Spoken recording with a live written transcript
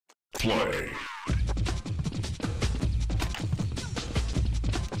Play.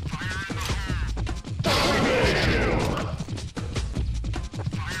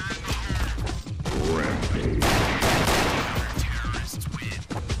 Rampage. Terrorists win.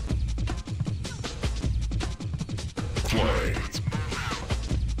 Play.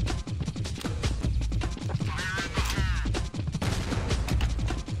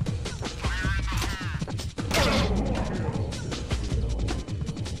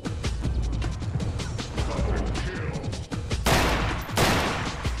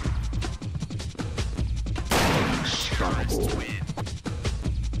 Terrorists win.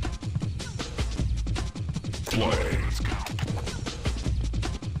 Play.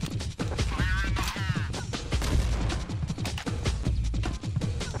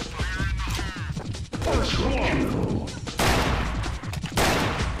 First one.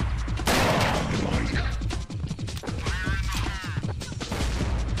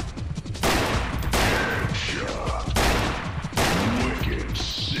 Headshot. Wicked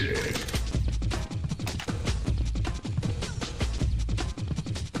sick.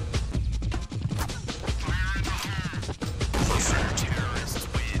 Terrorists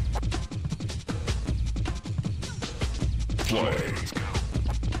win. Play.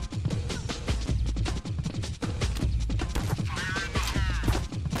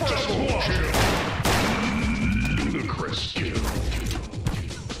 Double kill. Ludicrous kill.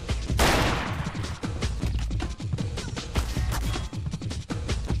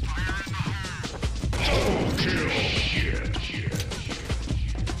 Double kill. Shit.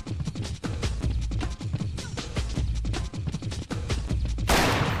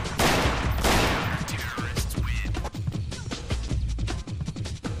 Terrorists win.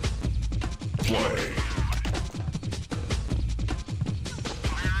 Play.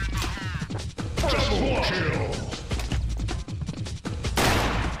 Double kill.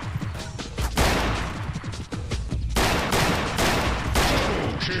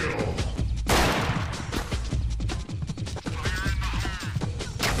 Double kill.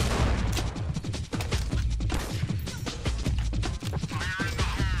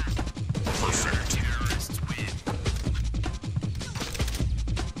 Terrorists win.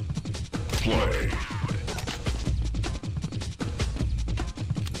 Play.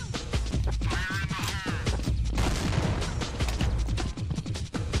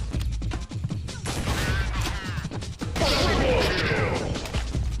 Double kill.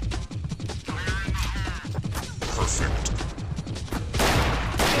 Perfect.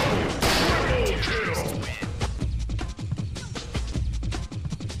 Triple kill.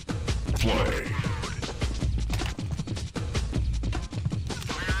 Play.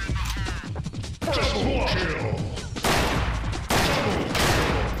 Double kill. Double kill.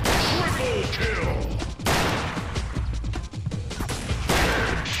 Triple kill.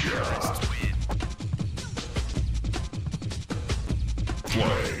 Headshot.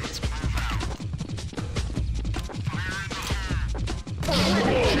 Play.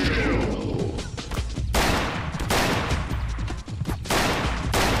 Triple kill.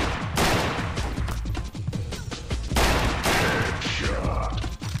 Headshot.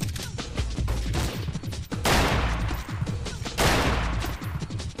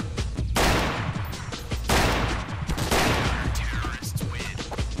 Terrorists win.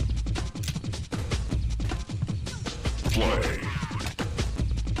 Play.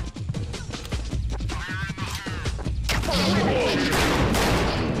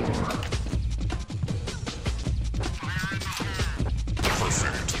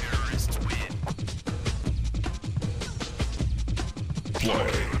 Perfect. Terrorists win.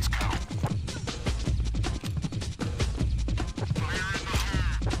 Play.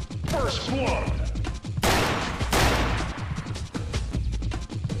 First blood.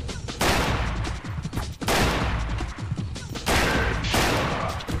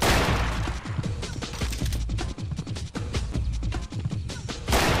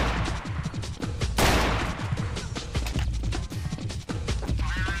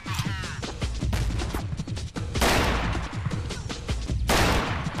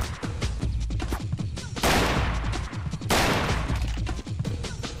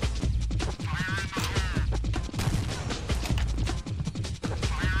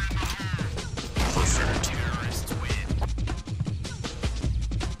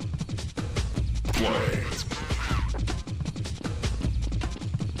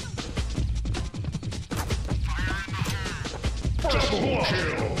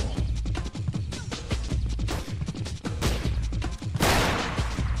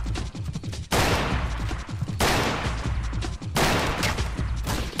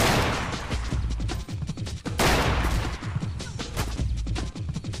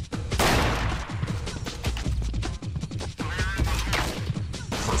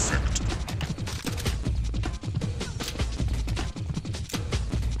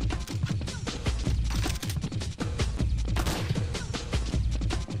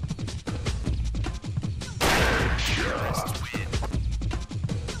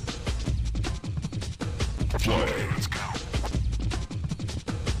 Play. Let's go.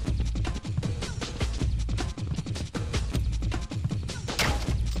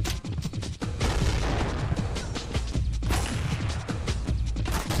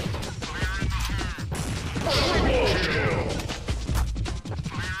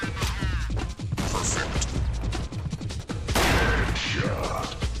 Perfect. Headshot.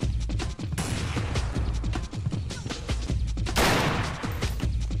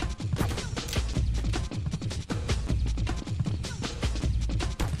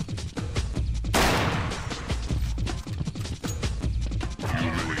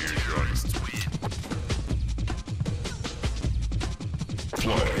 Humiliation.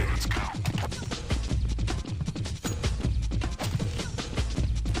 Play. Let's go.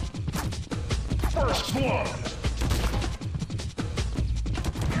 First blood.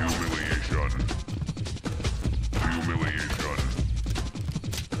 Humiliation. Humiliation.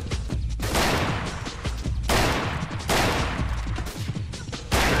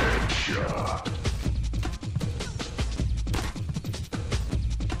 Headshot.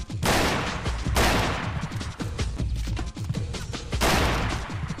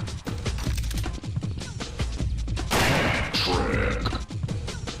 Trick.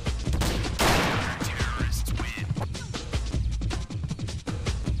 Terrorists win.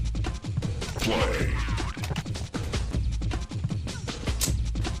 Play.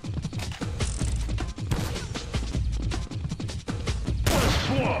 First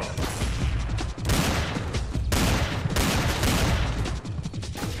blood.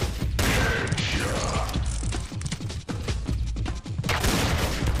 Headshot.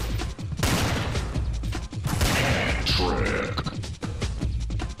 Trick.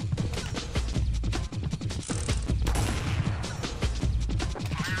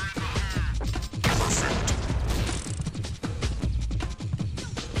 Perfect.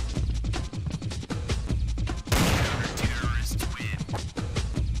 Terrorists win.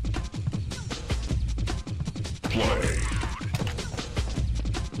 Play.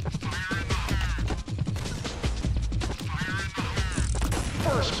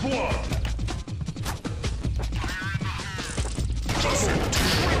 First blood.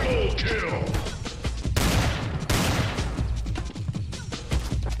 Triple kill.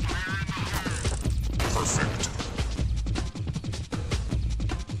 Perfect.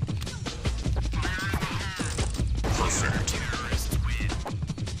 Perfect. Terrorists win.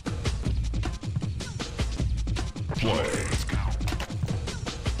 Play. Let's go.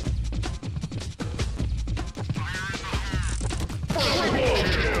 Triple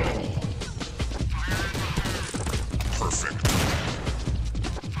kill. Perfect.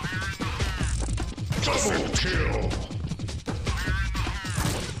 Double kill.